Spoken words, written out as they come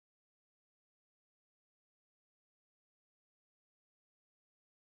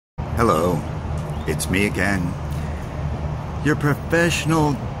Hello, it's me again, your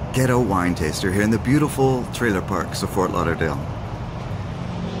professional ghetto wine taster here in the beautiful trailer parks of Fort Lauderdale.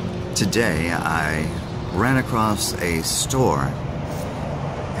 Today I ran across a store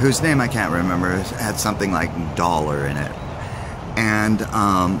whose name I can't remember. It had something like $1 in it, and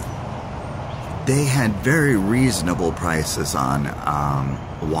they had very reasonable prices on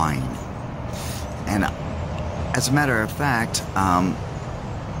wine. And as a matter of fact,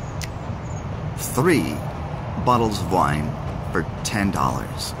 3 bottles of wine for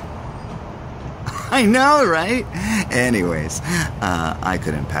 $10. I know, right? Anyways, I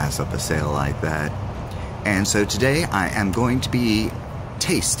couldn't pass up a sale like that. And so today I am going to be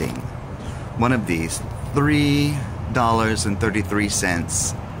tasting one of these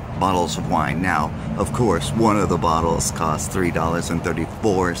 $3.33 bottles of wine. Now, of course, one of the bottles costs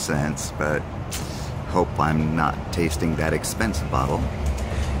 $3.34, but hope I'm not tasting that expensive bottle.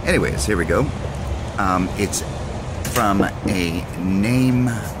 Anyways, here we go. It's from a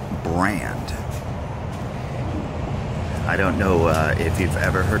name brand. I don't know if you've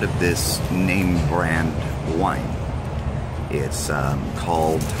ever heard of this name brand wine. It's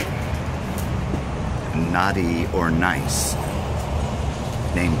called Naughty or Nice.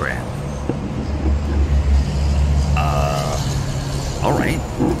 Name brand. Alright.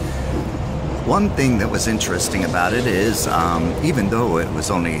 One thing that was interesting about it is, even though it was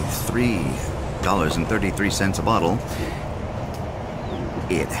only $3.33 a bottle,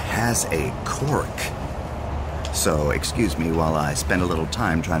 it has a cork. So, excuse me while I spend a little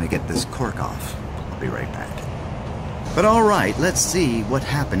time trying to get this cork off. I'll be right back. But alright, let's see what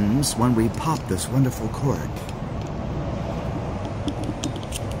happens when we pop this wonderful cork.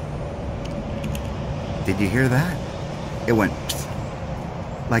 Did you hear that? It went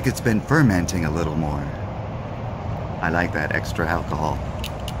like it's been fermenting a little more. I like that extra alcohol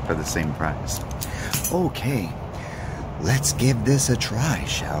for the same price. Okay, let's give this a try,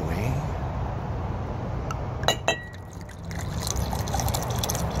 shall we?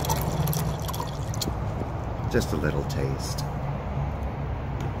 Just a little taste.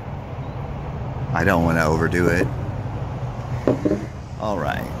 I don't want to overdo it. All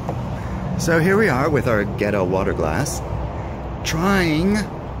right. So here we are with our ghetto water glass, trying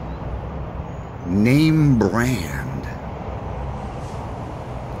name brand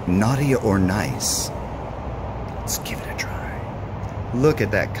Naughty or Nice. Let's give it a try. Look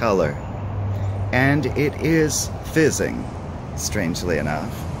at that color. And it is fizzing, strangely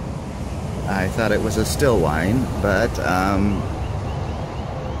enough. I thought it was a still wine, but,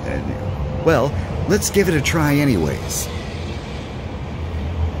 well, let's give it a try anyways.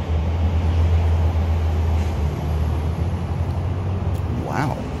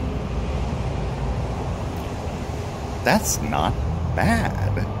 Wow. That's not bad.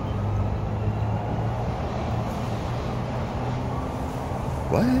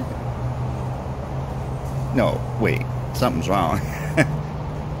 What? No, wait, something's wrong.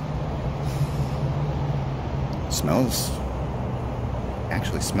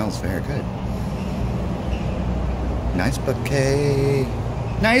 Actually smells very good. Nice bouquet.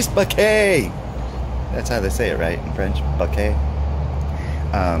 Nice bouquet! That's how they say it, right, in French? Bouquet?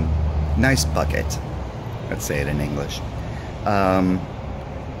 Nice bucket. Let's say it in English.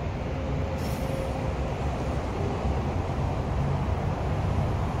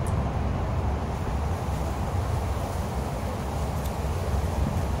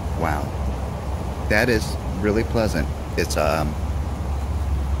 Wow. That is really pleasant. It's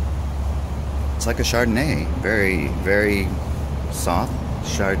like a Chardonnay. Very, very soft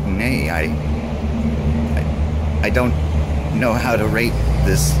Chardonnay. I don't know how to rate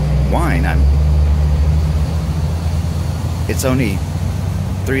this wine. It's only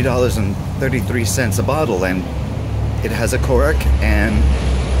 $3.33 a bottle, and it has a cork, and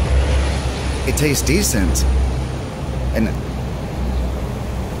it tastes decent. And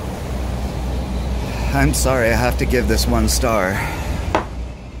I'm sorry, I have to give this 1 star.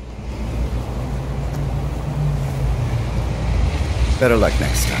 Better luck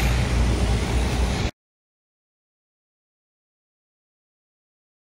next time.